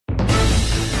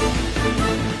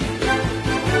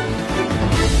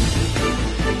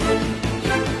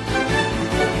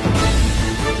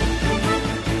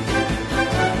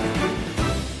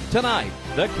Tonight,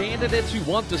 the candidates who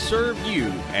want to serve you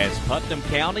as Putnam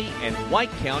County and White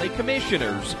County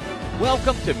Commissioners.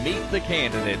 Welcome to Meet the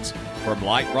Candidates from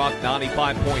Lite Rock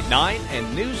 95.9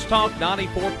 and News Talk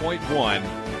 94.1.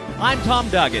 I'm Tom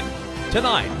Duggan.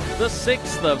 Tonight, the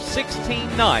 6th of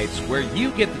 16 nights where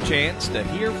you get the chance to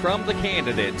hear from the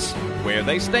candidates, where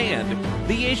they stand,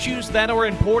 the issues that are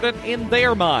important in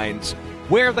their minds,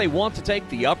 where they want to take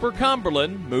the Upper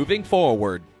Cumberland moving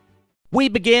forward. We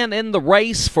begin in the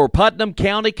race for Putnam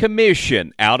County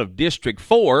Commission. Out of District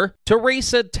 4,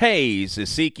 Theresa Tayes is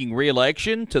seeking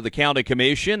re-election to the County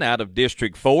Commission out of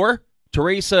District 4.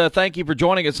 Theresa, thank you for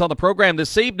joining us on the program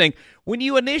this evening. When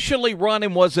you initially run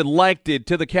and was elected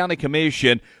to the County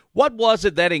Commission, what was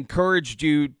it that encouraged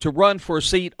you to run for a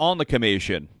seat on the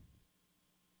commission?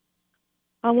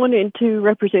 I wanted to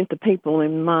represent the people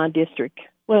in my district.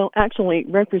 Well, actually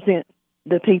represent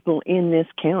the people in this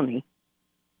county,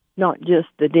 not just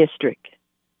the district.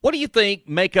 What do you think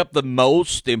make up the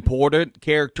most important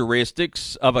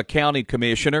characteristics of a county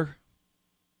commissioner?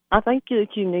 I think that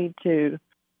you need to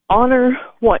honor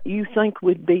what you think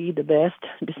would be the best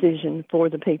decision for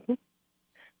the people.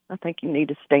 I think you need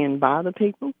to stand by the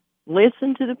people,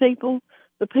 listen to the people.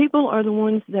 The people are the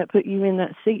ones that put you in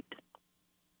that seat.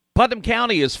 Putnam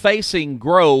County is facing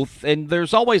growth, and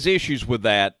there's always issues with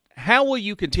that. How will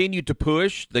you continue to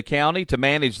push the county to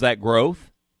manage that growth?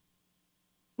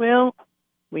 Well,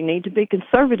 we need to be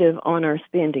conservative on our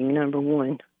spending, number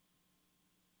one.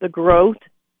 The growth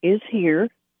is here.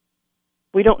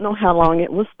 We don't know how long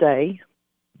it will stay,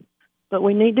 but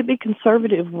we need to be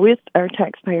conservative with our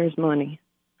taxpayers' money.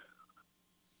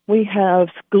 We have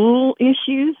school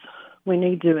issues. We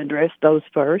need to address those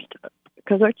first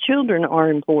because our children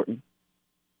are important.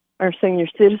 Our senior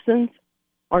citizens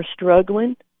are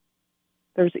struggling.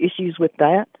 There's issues with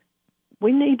that.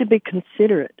 We need to be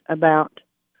considerate about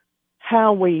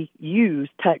how we use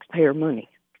taxpayer money.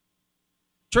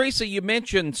 Theresa, you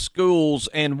mentioned schools,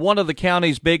 and one of the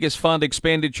county's biggest fund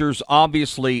expenditures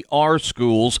obviously are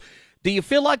schools. Do you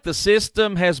feel like the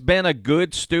system has been a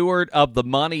good steward of the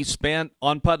money spent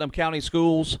on Putnam County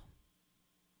schools?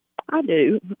 I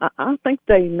do. I think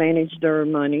they manage their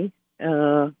money,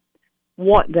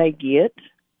 what they get,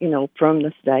 from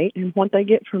the state and what they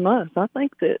get from us. I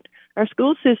think that our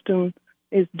school system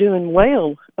is doing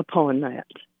well upon that.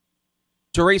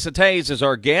 Theresa Tayes is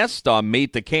our guest on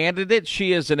Meet the Candidates.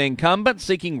 She is an incumbent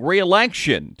seeking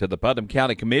re-election to the Putnam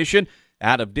County Commission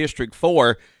out of District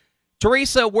 4.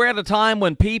 Theresa, we're at a time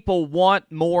when people want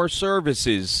more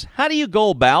services. How do you go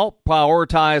about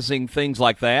prioritizing things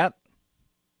like that?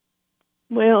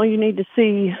 Well, you need to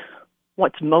see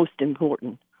what's most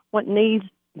important, what needs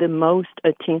the most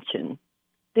attention.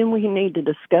 Then we need to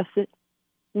discuss it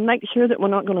and make sure that we're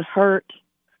not going to hurt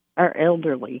our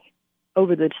elderly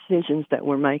over the decisions that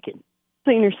we're making.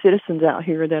 Senior citizens out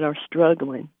here that are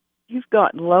struggling. You've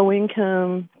got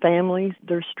low-income families,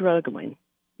 they're struggling.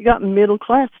 You got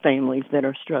middle-class families that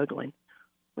are struggling.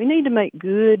 We need to make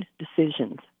good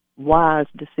decisions, wise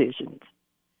decisions.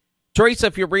 Theresa,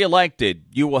 if you're reelected,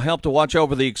 you will help to watch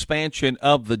over the expansion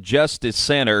of the Justice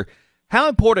Center. How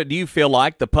important do you feel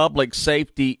like the public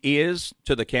safety is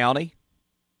to the county?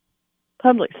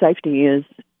 Public safety is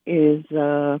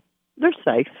they're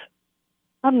safe.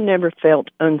 I've never felt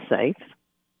unsafe.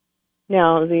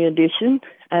 Now, the addition,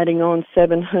 adding on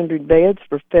 700 beds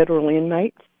for federal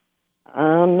inmates,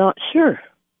 I'm not sure.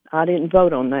 I didn't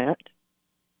vote on that.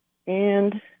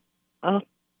 And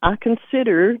I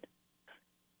considered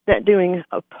that doing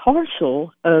a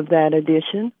partial of that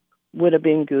addition would have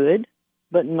been good,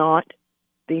 but not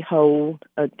the whole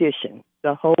addition.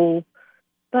 The whole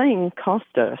thing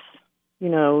cost us.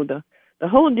 The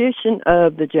whole addition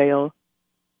of the jail,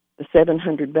 the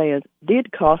 700 beds,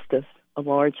 did cost us a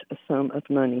large sum of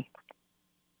money.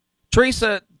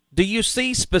 Theresa, do you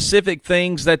see specific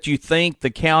things that you think the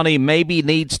county maybe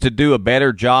needs to do a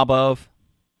better job of?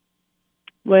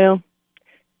 Well,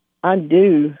 I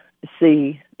do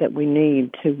see that we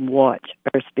need to watch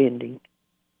our spending.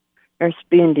 Our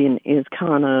spending is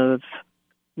kind of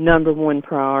number one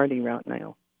priority right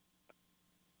now.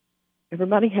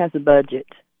 Everybody has a budget,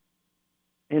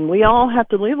 and we all have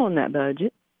to live on that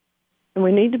budget. And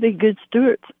we need to be good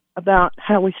stewards about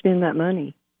how we spend that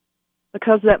money,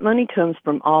 because that money comes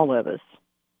from all of us,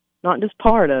 not just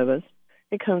part of us.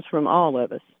 It comes from all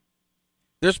of us.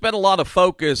 There's been a lot of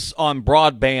focus on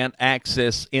broadband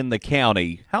access in the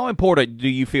county. How important do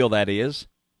you feel that is?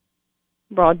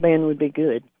 Broadband would be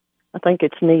good. I think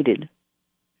it's needed.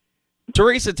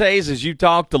 Theresa Tayes, as you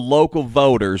talk to local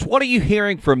voters, what are you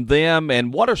hearing from them,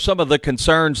 and what are some of the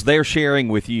concerns they're sharing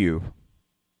with you?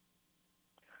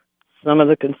 Some of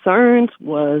the concerns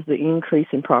was the increase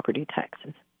in property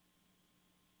taxes,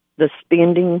 the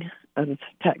spending of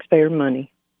taxpayer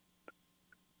money.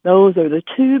 Those are the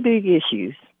two big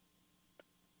issues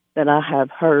that I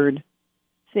have heard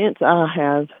since I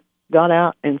have got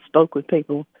out and spoke with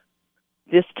people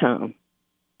this time.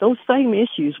 Those same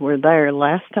issues were there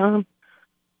last time,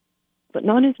 but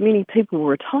not as many people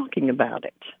were talking about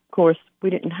it. Of course, we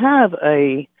didn't have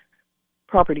a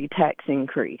property tax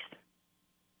increase.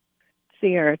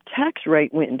 See, our tax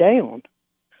rate went down,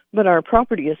 but our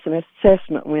property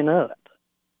assessment went up.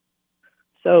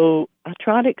 So I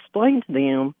try to explain to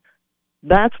them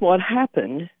that's what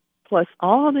happened, plus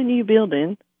all the new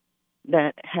building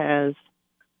that has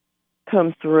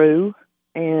come through,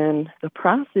 and the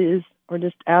prices are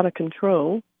just out of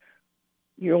control.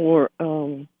 It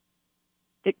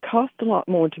costs a lot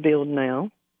more to build now.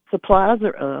 Supplies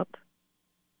are up.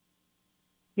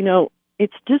 You know,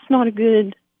 it's just not a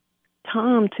good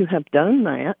time to have done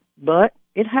that, but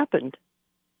it happened.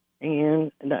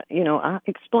 And, I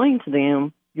explained to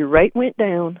them, your rate went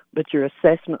down, but your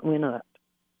assessment went up.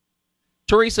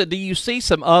 Theresa, do you see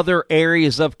some other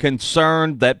areas of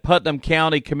concern that Putnam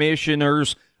County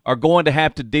commissioners are going to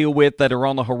have to deal with that are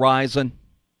on the horizon?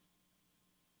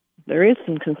 There is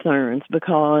some concerns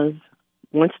because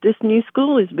once this new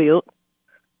school is built,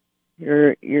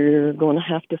 you're going to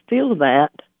have to fill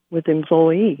that with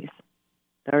employees.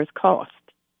 There's cost.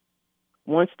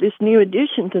 Once this new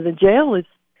addition to the jail is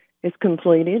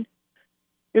completed,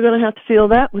 you're going to have to fill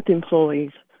that with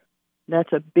employees.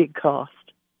 That's a big cost.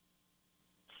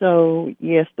 So,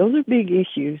 yes, those are big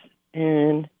issues,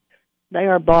 and they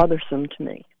are bothersome to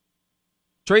me.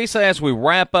 Theresa, as we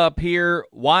wrap up here,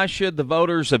 why should the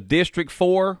voters of District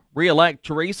 4 re-elect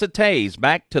Theresa Tayes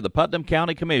back to the Putnam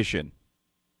County Commission?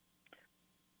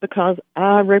 Because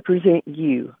I represent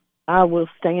you. I will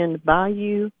stand by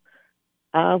you.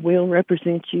 I will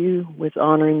represent you with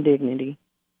honor and dignity.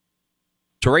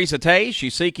 Theresa Tayes,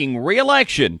 she's seeking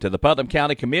re-election to the Putnam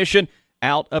County Commission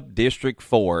out of District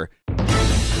 4.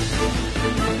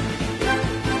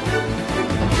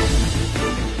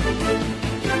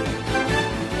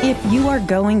 If you are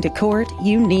going to court,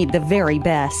 you need the very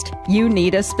best. You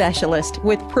need a specialist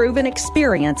with proven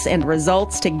experience and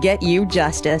results to get you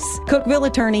justice. Cookeville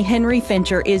attorney Henry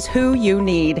Fincher is who you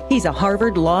need. He's a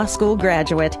Harvard Law School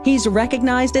graduate. He's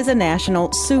recognized as a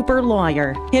national super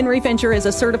lawyer. Henry Fincher is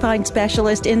a certified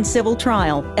specialist in civil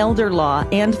trial, elder law,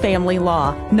 and family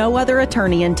law. No other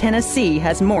attorney in Tennessee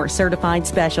has more certified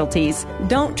specialties.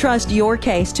 Don't trust your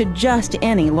case to just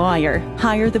any lawyer.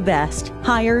 Hire the best.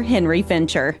 Hire Henry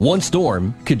Fincher. One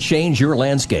storm could change your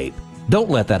landscape. Don't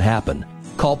let that happen.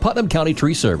 Call Putnam County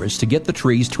Tree Service to get the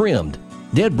trees trimmed,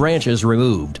 dead branches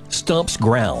removed, stumps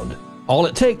ground. All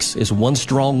it takes is one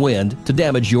strong wind to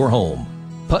damage your home.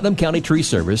 Putnam County Tree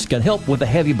Service can help with the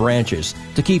heavy branches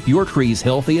to keep your trees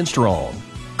healthy and strong.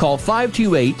 Call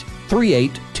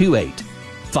 528-3828,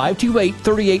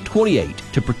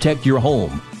 528-3828 to protect your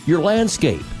home, your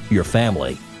landscape, your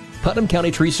family. Putnam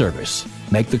County Tree Service.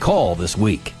 Make the call this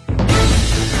week.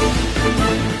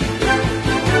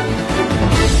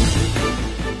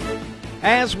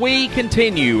 As we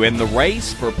continue in the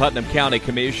race for Putnam County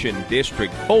Commission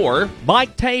District 4,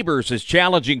 Mike Tabors is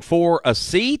challenging for a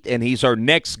seat, and he's our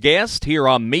next guest here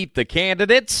on Meet the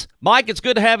Candidates. Mike, it's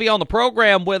good to have you on the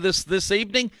program with us this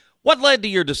evening. What led to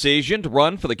your decision to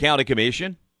run for the county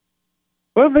commission?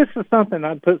 Well, this is something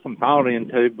I'd put some thought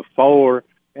into before,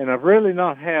 and I've really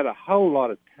not had a whole lot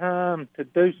of time to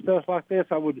do stuff like this.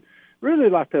 I would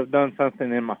really like to have done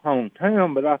something in my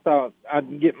hometown, but I thought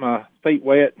I'd get my feet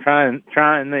wet trying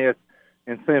this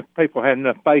and see if people had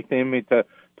enough faith in me to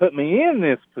put me in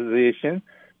this position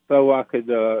so I could,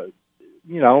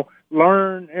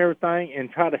 learn everything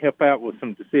and try to help out with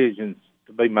some decisions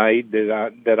to be made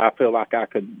that I feel like I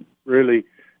could really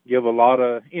give a lot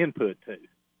of input to.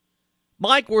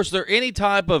 Mike, was there any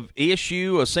type of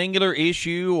issue, a singular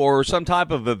issue, or some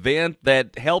type of event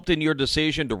that helped in your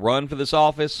decision to run for this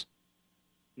office?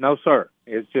 No, sir.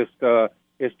 It's just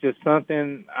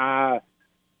something I'm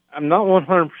not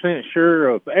 100% sure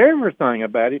of everything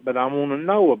about it, but I want to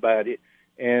know about it,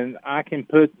 and I feel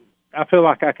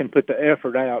like I can put the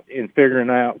effort out in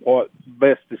figuring out what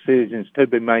best decisions to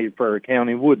be made for a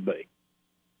county would be.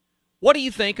 What do you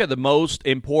think are the most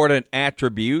important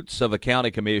attributes of a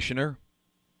county commissioner?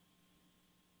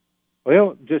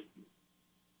 Well, just,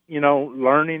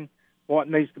 learning what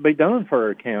needs to be done for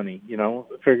a county,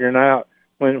 figuring out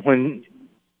when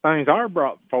things are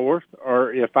brought forth,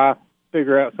 or if I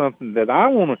figure out something that I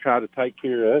want to try to take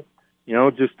care of,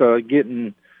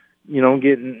 figuring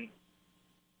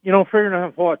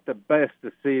out what the best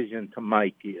decision to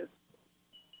make is.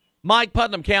 Mike,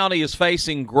 Putnam County is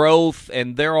facing growth,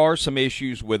 and there are some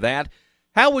issues with that.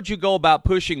 How would you go about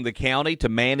pushing the county to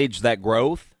manage that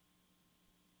growth?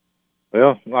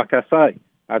 Well, like I say,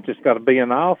 I just got to be in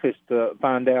the office to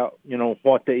find out,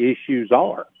 what the issues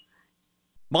are.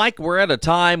 Mike, we're at a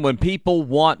time when people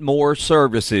want more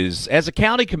services. As a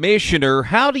county commissioner,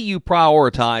 how do you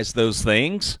prioritize those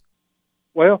things?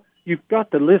 Well, you've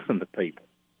got to listen to people.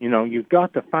 You've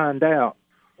got to find out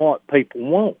what people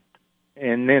want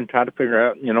and then try to figure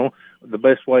out, the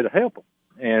best way to help them.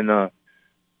 And,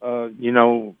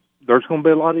 there's going to be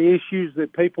a lot of issues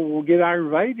that people will get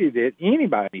aggravated at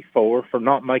anybody for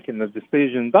not making the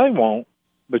decision they want,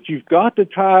 but you've got to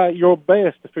try your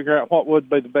best to figure out what would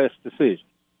be the best decision.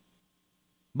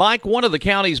 Mike, one of the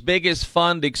county's biggest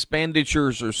fund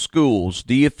expenditures are schools.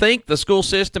 Do you think the school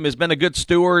system has been a good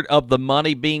steward of the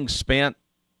money being spent?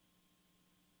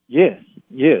 Yes,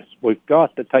 we've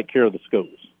got to take care of the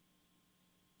schools.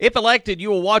 If elected,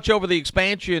 you will watch over the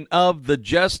expansion of the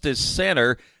Justice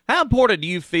Center. How important do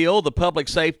you feel the public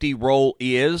safety role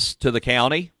is to the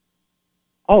county?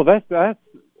 Oh, that's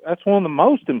one of the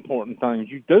most important things.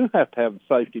 You do have to have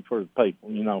safety for the people,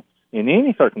 in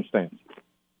any circumstance.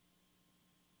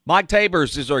 Mike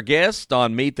Tabors is our guest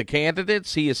on Meet the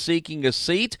Candidates. He is seeking a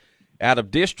seat out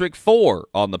of District 4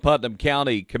 on the Putnam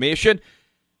County Commission.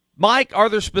 Mike, are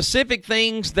there specific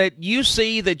things that you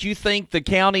see that you think the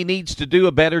county needs to do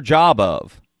a better job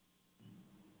of?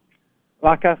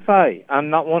 Like I say,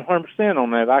 I'm not 100%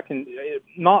 on that. I can,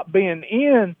 not being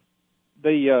in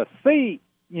the seat,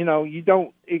 you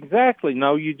don't exactly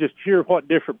know. You just hear what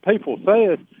different people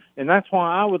say, and that's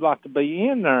why I would like to be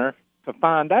in there to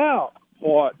find out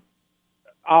what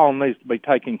all needs to be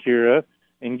taken care of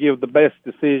and give the best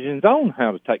decisions on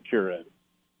how to take care of it.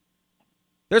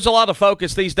 There's a lot of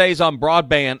focus these days on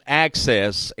broadband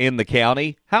access in the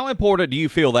county. How important do you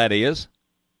feel that is?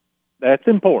 That's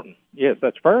important. Yes,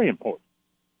 that's very important.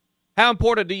 How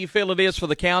important do you feel it is for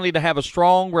the county to have a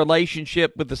strong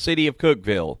relationship with the city of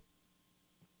Cookeville?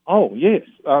 Oh, yes.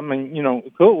 I mean,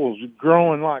 Cookeville's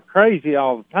growing like crazy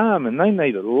all the time, and they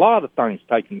need a lot of things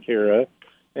taken care of.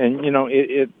 And,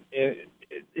 it's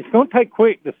going to take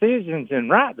quick decisions and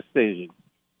right decisions.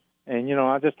 And,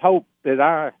 I just hope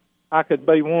that I could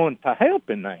be one to help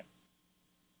in that.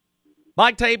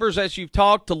 Mike Tabors, as you've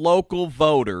talked to local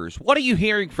voters, what are you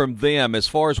hearing from them as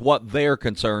far as what their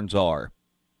concerns are?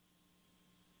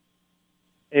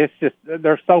 It's just,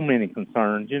 there's so many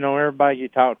concerns. Everybody you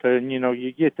talk to, and,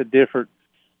 you get the different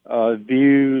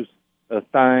views of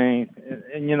things.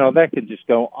 And, that could just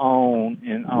go on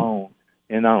and on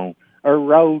and on. Our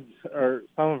roads, or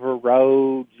some of our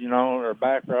roads, are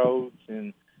back roads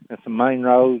and some main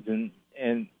roads and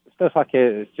stuff like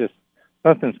that. It's just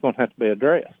something's going to have to be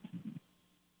addressed.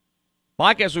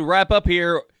 Mike, as we wrap up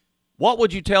here, what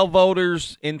would you tell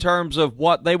voters in terms of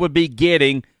what they would be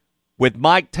getting with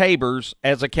Mike Tabors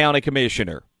as a county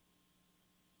commissioner?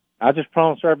 I just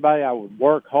promised everybody I would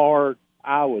work hard.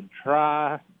 I would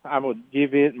try. I would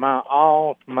give it my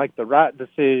all to make the right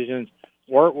decisions,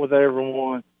 work with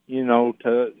everyone, and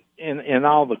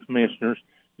all the commissioners,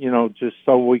 just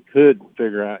so we could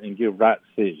figure out and give right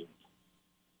decisions.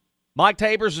 Mike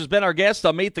Tabors has been our guest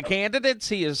on Meet the Candidates.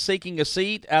 He is seeking a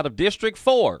seat out of District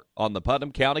 4 on the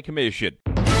Putnam County Commission.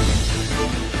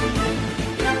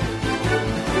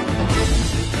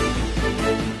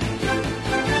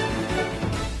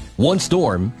 One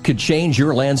storm could change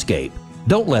your landscape.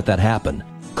 Don't let that happen.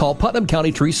 Call Putnam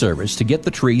County Tree Service to get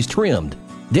the trees trimmed,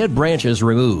 dead branches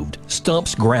removed,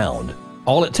 stumps ground.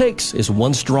 All it takes is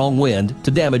one strong wind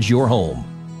to damage your home.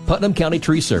 Putnam County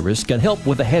Tree Service can help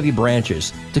with the heavy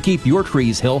branches to keep your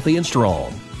trees healthy and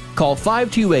strong. Call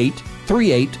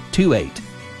 528-3828,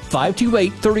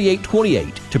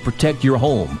 528-3828 to protect your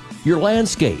home, your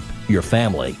landscape, your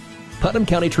family. Putnam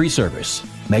County Tree Service.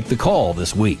 Make the call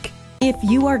this week. If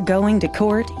you are going to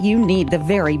court, you need the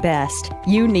very best.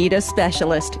 You need a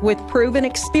specialist with proven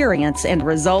experience and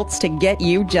results to get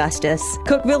you justice.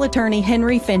 Cookeville attorney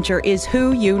Henry Fincher is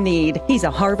who you need. He's a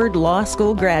Harvard Law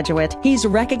School graduate. He's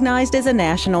recognized as a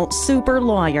national super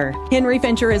lawyer. Henry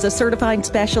Fincher is a certified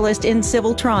specialist in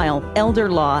civil trial, elder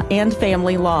law, and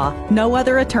family law. No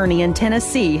other attorney in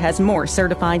Tennessee has more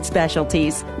certified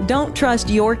specialties. Don't trust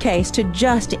your case to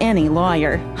just any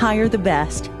lawyer. Hire the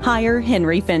best. Hire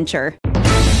Henry Fincher.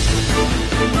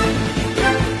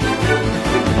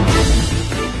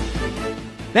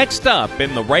 Next up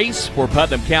in the race for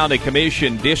Putnam County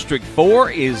Commission District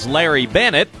 4 is Larry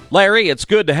Bennett. Larry, it's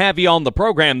good to have you on the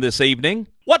program this evening.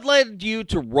 What led you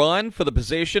to run for the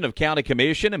position of County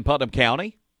Commission in Putnam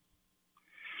County?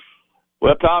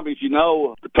 Well, Tommy, as you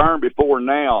know, the term before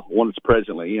now, one that's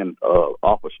presently in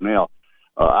office now,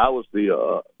 I was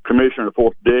the commissioner of the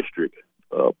 4th District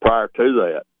prior to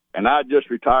that, and I just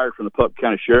retired from the Putnam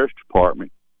County Sheriff's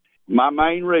Department. My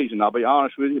main reason, I'll be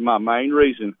honest with you, my main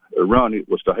reason to run it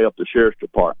was to help the Sheriff's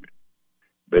Department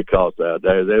because they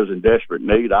was in desperate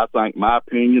need. I think, my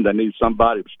opinion, they need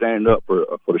somebody to stand up for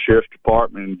the Sheriff's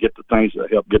Department and get the things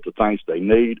that help get the things they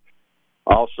need.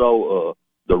 Also,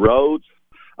 the roads.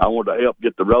 I want to help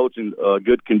get the roads in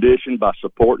good condition by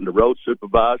supporting the road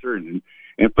supervisor and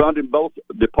funding both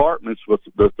departments with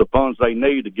the funds they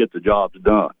need to get the jobs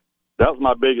done. That was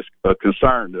my biggest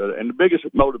concern and the biggest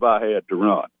motive I had to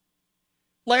run.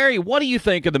 Larry, what do you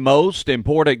think are the most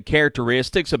important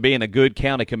characteristics of being a good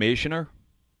county commissioner?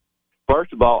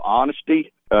 First of all,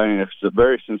 honesty. And it's a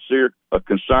very sincere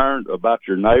concern about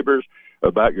your neighbors,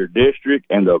 about your district,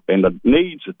 and the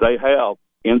needs that they have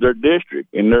in their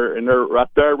district, and they're right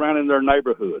there around in their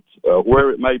neighborhoods,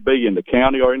 where it may be in the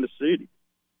county or in the city.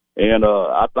 And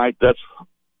I think that's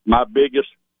my biggest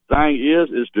thing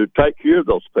is to take care of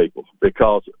those people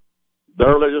because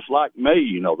they're just like me.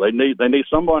 You know, they need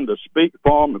someone to speak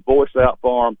for them and voice out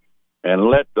for them, and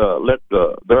let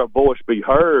their voice be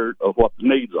heard of what the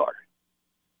needs are.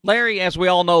 Larry, as we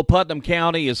all know, Putnam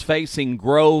County is facing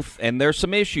growth, and there's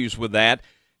some issues with that.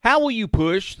 How will you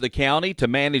push the county to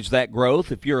manage that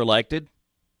growth if you're elected?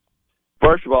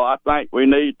 First of all, I think we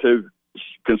need to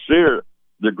consider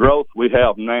the growth we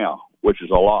have now, which is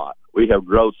a lot. We have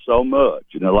grown so much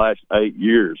in the last 8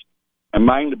 years, and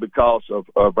mainly because of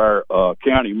our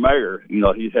county mayor. You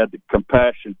know, he had the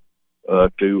compassion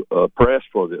to press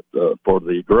for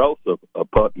the growth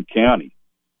of Putnam County.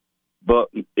 But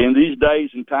in these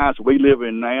days and times we live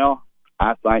in now,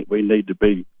 I think we need to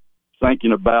be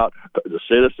thinking about the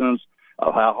citizens,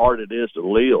 of how hard it is to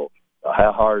live,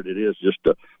 how hard it is just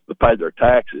to pay their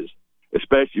taxes,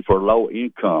 especially for low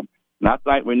income. And I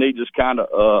think we need to just kind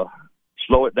of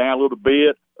slow it down a little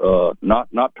bit,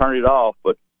 not turn it off,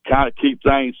 but kind of keep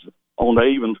things on the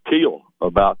even keel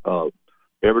about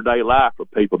everyday life for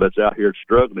people that's out here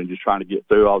struggling, just trying to get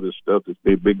through all this stuff that's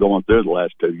been going through the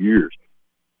last 2 years.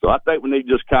 So I think we need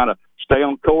to just kind of stay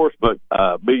on course, but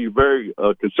be very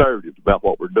conservative about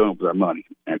what we're doing with our money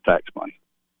and tax money.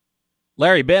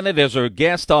 Larry Bennett is our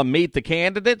guest on Meet the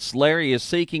Candidates. Larry is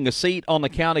seeking a seat on the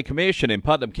county commission in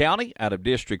Putnam County out of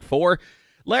District 4.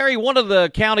 Larry, one of the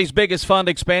county's biggest fund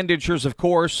expenditures, of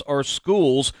course, are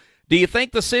schools. Do you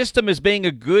think the system is being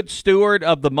a good steward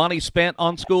of the money spent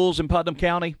on schools in Putnam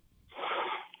County?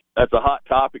 That's a hot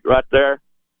topic right there.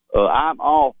 I'm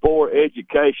all for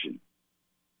education.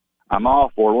 I'm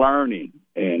all for learning,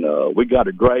 and we got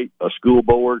a great school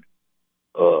board,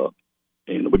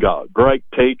 and we got great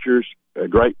teachers,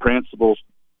 great principals.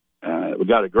 We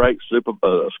got a great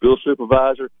school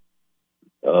supervisor.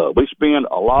 We spend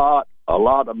a lot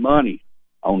of money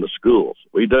on the schools.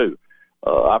 We do.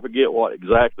 I forget what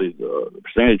exactly the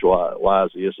percentage-wise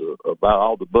is about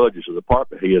all the budgets of the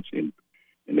department heads in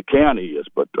the county is,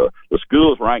 but the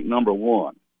schools rank number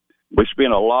one. We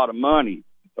spend a lot of money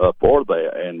for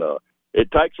that, and it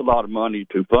takes a lot of money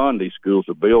to fund these schools,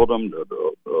 to build them,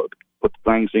 to put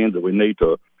the things in that we need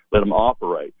to let them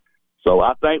operate. So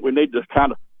I think we need to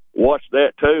kind of watch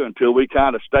that too until we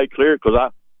kind of stay clear,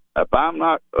 because if I'm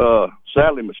not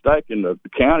sadly mistaken, the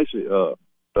county's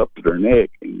up to their neck,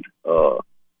 and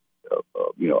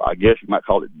I guess you might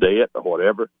call it debt or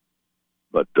whatever.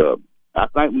 But I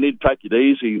think we need to take it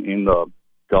easy, and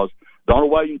because the only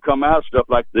way you can come out of stuff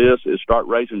like this is start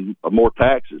raising more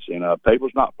taxes, and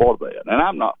people's not for that, and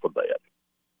I'm not for that.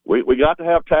 We got to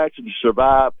have taxes to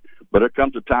survive, but there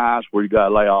comes a times where you got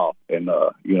to lay off and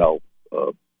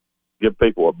give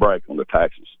people a break on the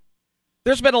taxes.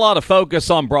 There's been a lot of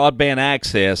focus on broadband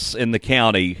access in the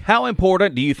county. How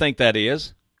important do you think that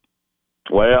is?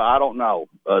 Well, I don't know.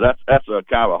 That's a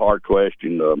kind of a hard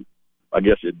question. I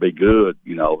guess it'd be good.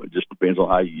 It just depends on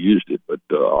how you used it, but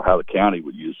or how the county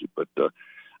would use it. But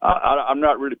I'm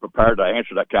not really prepared to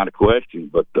answer that kind of question.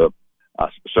 But I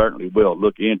certainly will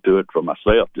look into it for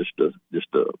myself, just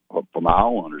for my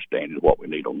own understanding of what we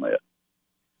need on that.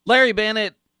 Larry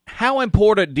Bennett, how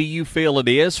important do you feel it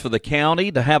is for the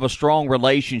county to have a strong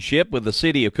relationship with the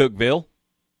city of Cookeville?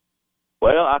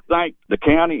 Well, I think the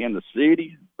county and the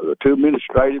city, the two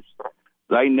administratives,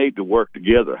 they need to work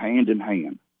together hand in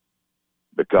hand,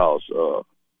 because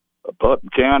Putnam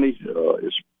County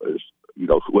is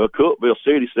Cookeville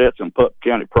City sits on Putnam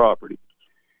County property,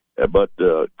 but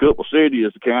Cookeville City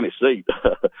is the county seat.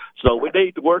 So we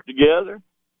need to work together,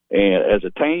 and as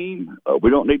a team, we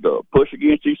don't need to push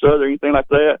against each other or anything like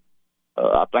that.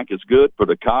 I think it's good for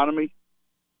the economy.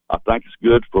 I think it's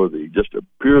good for just a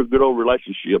pure good old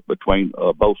relationship between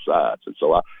both sides. And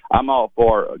so I'm all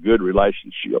for a good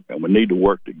relationship, and we need to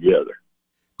work together.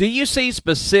 Do you see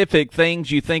specific things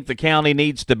you think the county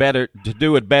needs to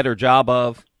do a better job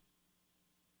of?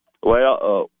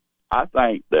 Well, I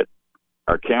think that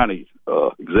our county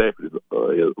executive,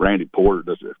 Randy Porter,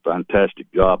 does a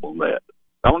fantastic job on that.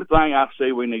 The only thing I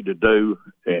see we need to do,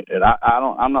 and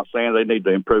I'm not saying they need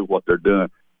to improve what they're doing,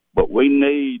 but we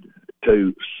need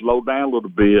to slow down a little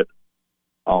bit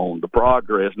on the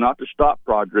progress, not to stop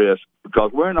progress, because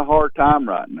we're in a hard time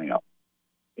right now.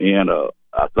 And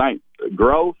I think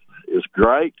growth is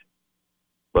great,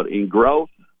 but in growth,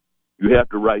 you have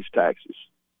to raise taxes.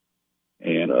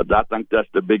 And I think that's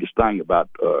the biggest thing about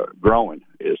growing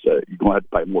is you're going to have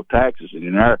to pay more taxes. And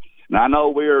in there, now I know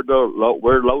we're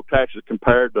low taxes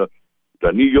compared to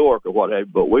New York or what have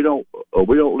you, but we don't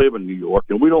live in New York,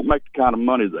 and we don't make the kind of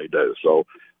money they do. So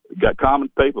we've got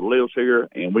common people that lives here,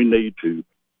 and we need to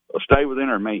stay within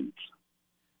our means.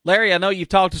 Larry, I know you've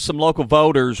talked to some local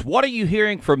voters. What are you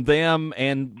hearing from them,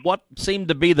 and what seem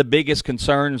to be the biggest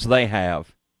concerns they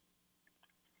have?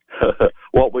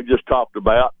 What we just talked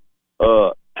about.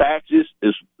 Taxes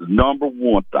is the number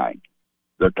one thing.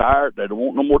 They're tired. They don't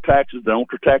want no more taxes. They don't want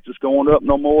their taxes going up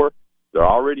no more. They're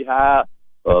already high.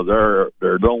 They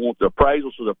don't want the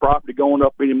appraisals of the property going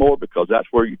up anymore, because that's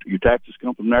where your taxes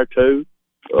come from there too.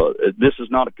 This is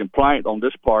not a complaint on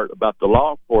this part about the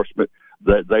law enforcement.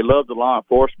 They love the law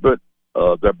enforcement,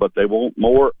 but they want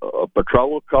more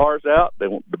patrol cars out. They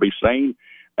want to be seen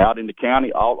out in the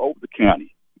county, all over the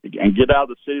county, and get out of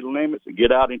the city limits and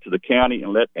get out into the county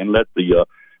and let the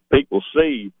people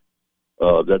see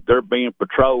that they're being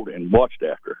patrolled and watched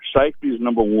after. Safety is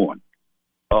number one.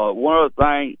 One other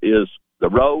thing is the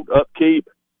road upkeep.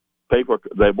 People,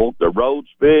 they want the roads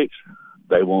fixed.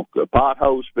 They want the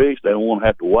potholes fixed. They don't want to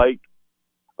have to wait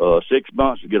 6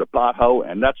 months to get a pothole,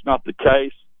 and that's not the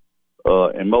case.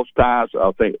 And most times, I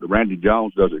think Randy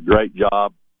Jones does a great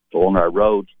job on our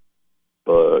roads.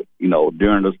 During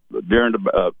the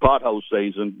pothole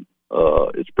season,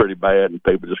 it's pretty bad, and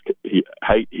people just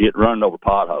hate running over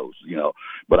potholes.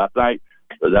 But I think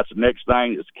that's the next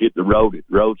thing is to keep the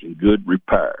roads in good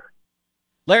repair.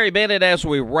 Larry Bennett, as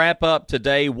we wrap up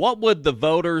today, what would the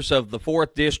voters of the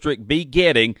 4th District be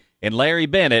getting in Larry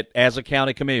Bennett as a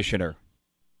county commissioner?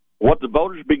 What the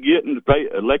voters be getting if they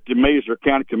elected me as their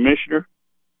county commissioner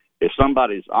is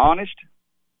somebody's honest,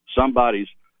 somebody's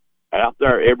out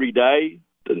there every day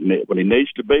when he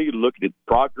needs to be, looking at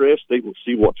progress. They will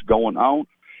see what's going on.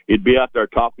 He'd be out there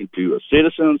talking to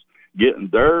citizens, getting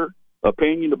their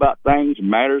opinion about things,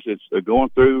 matters that's going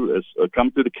through, that's come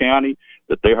through the county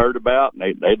that they heard about, and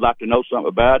they'd like to know something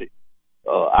about it.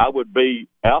 I would be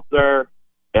out there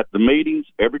at the meetings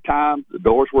every time the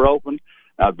doors were open.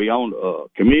 I'd be on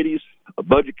committees,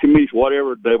 budget committees,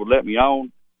 whatever they would let me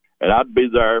on, and I'd be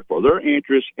there for their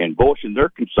interests and voicing their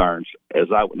concerns,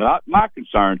 not my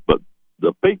concerns, but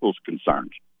the people's concerns.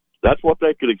 That's what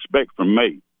they could expect from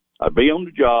me. I'd be on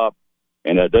the job,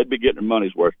 and they'd be getting their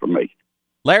money's worth from me.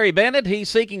 Larry Bennett, he's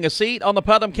seeking a seat on the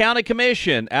Putnam County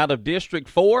Commission out of District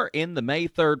 4 in the May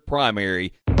 3rd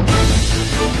primary.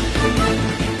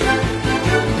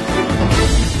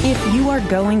 If you are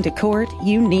going to court,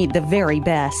 you need the very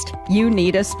best. You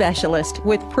need a specialist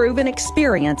with proven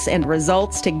experience and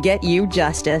results to get you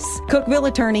justice. Cookeville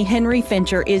attorney Henry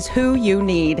Fincher is who you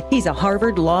need. He's a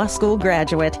Harvard Law School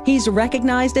graduate. He's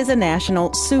recognized as a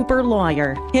national super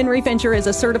lawyer. Henry Fincher is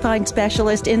a certified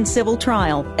specialist in civil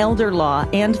trial, elder law,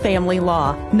 and family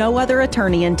law. No other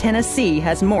attorney in Tennessee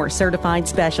has more certified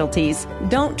specialties.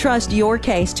 Don't trust your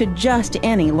case to just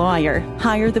any lawyer.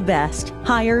 Hire the best.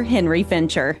 Hire Henry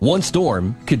Fincher. One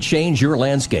storm could change your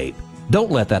landscape.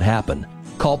 Don't let that happen.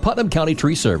 Call Putnam County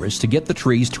Tree Service to get the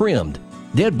trees trimmed,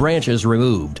 dead branches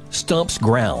removed, stumps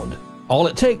ground. All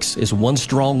it takes is one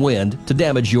strong wind to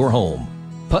damage your home.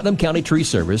 Putnam County Tree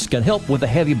Service can help with the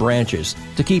heavy branches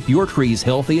to keep your trees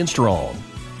healthy and strong.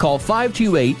 Call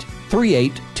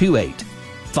 528-3828,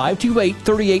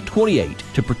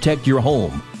 528-3828 to protect your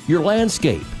home, your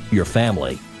landscape, your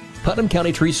family. Putnam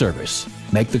County Tree Service.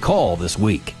 Make the call this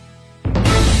week.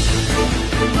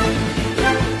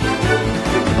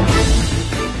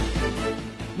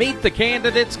 Meet the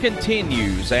Candidates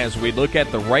continues as we look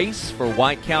at the race for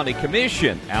White County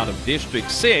Commission. Out of District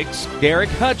 6, Derrick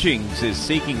Hutchings is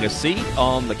seeking a seat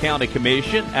on the County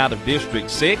Commission out of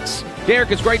District 6. Derrick,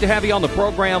 it's great to have you on the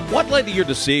program. What led to your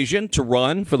decision to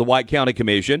run for the White County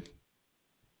Commission?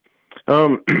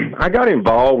 I got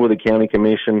involved with the County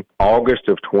Commission August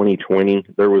of 2020.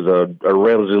 There was a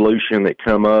resolution that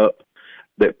come up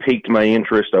that piqued my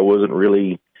interest. I wasn't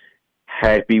really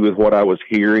happy with what I was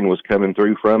hearing was coming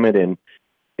through from it. And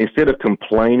instead of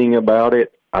complaining about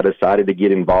it, I decided to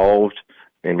get involved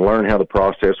and learn how the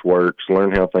process works,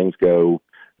 learn how things go,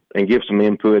 and give some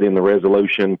input in the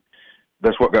resolution.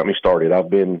 That's what got me started. I've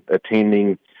been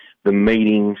attending the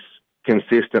meetings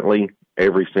consistently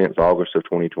ever since August of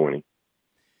 2020.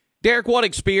 Derrick, what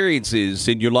experiences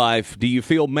in your life do you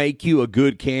feel make you a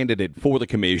good candidate for the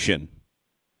commission?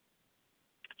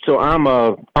 So I'm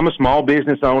a small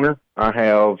business owner. I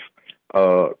have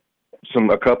a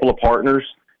couple of partners,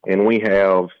 and we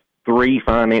have 3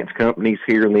 finance companies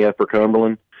here in the Upper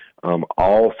Cumberland.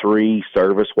 All 3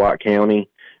 service White County,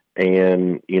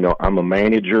 and I'm a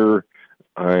manager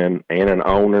and an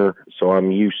owner, so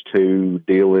I'm used to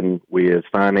dealing with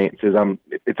finances.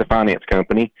 It's a finance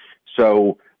company,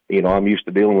 so I'm used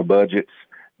to dealing with budgets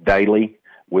daily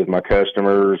with my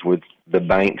customers, with the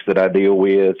banks that I deal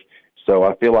with. So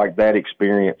I feel like that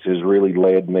experience has really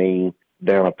led me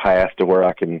down a path to where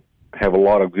I can have a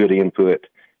lot of good input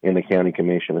in the county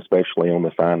commission, especially on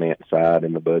the finance side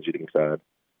and the budgeting side.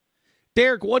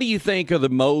 Derrick, what do you think are the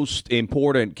most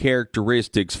important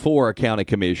characteristics for a county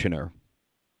commissioner?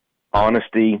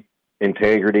 Honesty,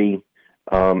 integrity,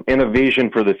 and a vision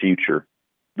for the future.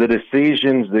 The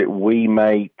decisions that we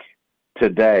make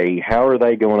today, how are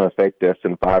they going to affect us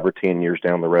in 5 or 10 years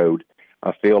down the road?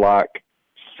 I feel like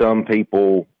some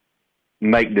people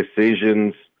make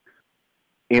decisions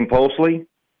impulsively,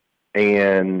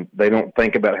 and they don't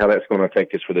think about how that's going to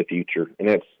affect us for the future.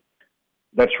 And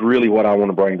that's really what I want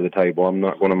to bring to the table. I'm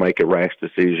not going to make a rash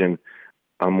decision.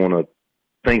 I'm going to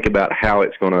think about how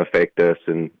it's going to affect us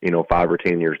in 5 or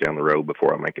 10 years down the road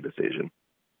before I make a decision.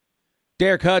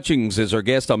 Derrick Hutchings is our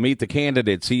guest on Meet the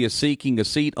Candidates. He is seeking a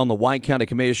seat on the White County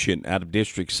Commission out of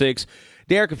District 6.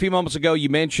 Derrick, a few moments ago you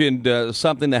mentioned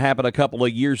something that happened a couple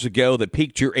of years ago that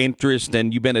piqued your interest,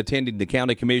 and you've been attending the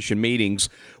county commission meetings.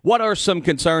 What are some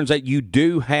concerns that you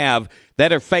do have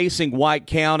that are facing White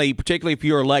County, particularly if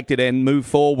you're elected and move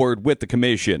forward with the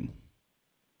commission?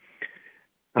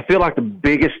 I feel like the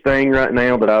biggest thing right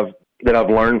now that I've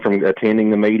learned from attending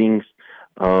the meetings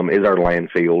is our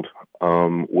landfill.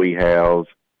 We have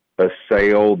a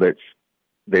sale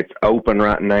that's open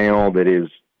right now that is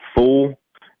full.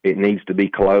 It needs to be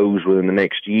closed within the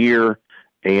next year,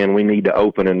 and we need to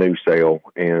open a new sale.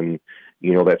 And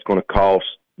that's going to cost,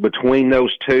 between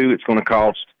those two, it's going to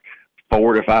cost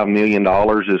 $4 to $5 million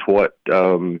is what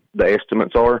the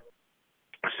estimates are.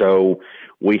 So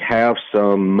we have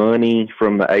some money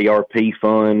from the ARP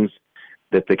funds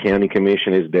that the county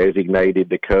commission has designated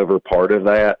to cover part of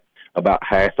that, about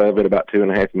half of it, about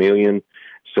 $2.5 million.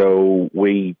 So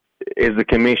we, as the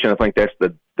commission, I think that's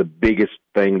the biggest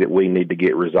thing that we need to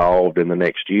get resolved in the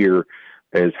next year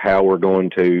is how we're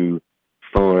going to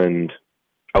fund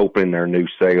open our new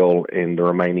sale and the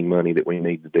remaining money that we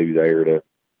need to do there to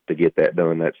get that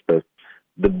done. That's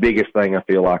the biggest thing I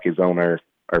feel like is on our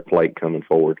plate coming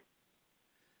forward.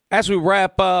 As we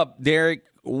wrap up, Derrick,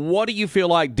 what do you feel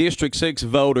like District 6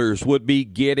 voters would be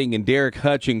getting in Derrick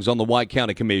Hutchings on the White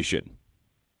County Commission?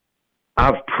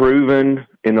 I've proven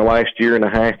in the last year and a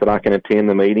half that I can attend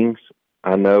the meetings.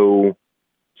 I know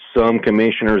some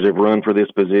commissioners have run for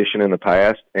this position in the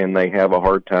past, and they have a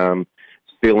hard time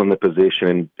filling the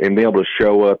position and be able to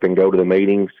show up and go to the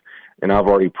meetings. And I've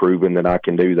already proven that I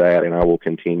can do that, and I will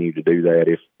continue to do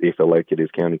that if elected as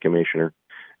county commissioner.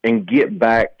 And get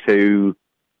back to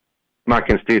my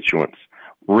constituents,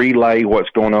 relay what's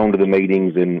going on to the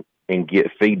meetings and get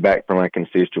feedback from my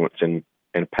constituents and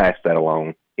pass that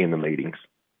along in the meetings.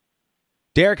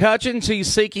 Derrick Hutchings, he's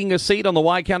seeking a seat on the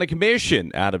White County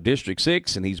Commission out of District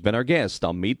 6, and he's been our guest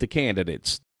on Meet the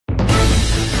Candidates.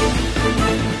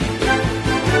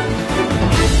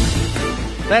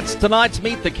 That's tonight's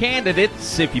Meet the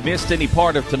Candidates. If you missed any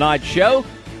part of tonight's show,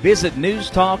 visit News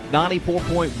Talk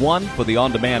 94.1 for the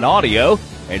on-demand audio,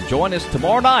 and join us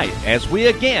tomorrow night as we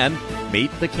again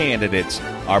meet the candidates.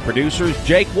 Our producer is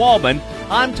Jake Wallman.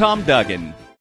 I'm Tom Duggan.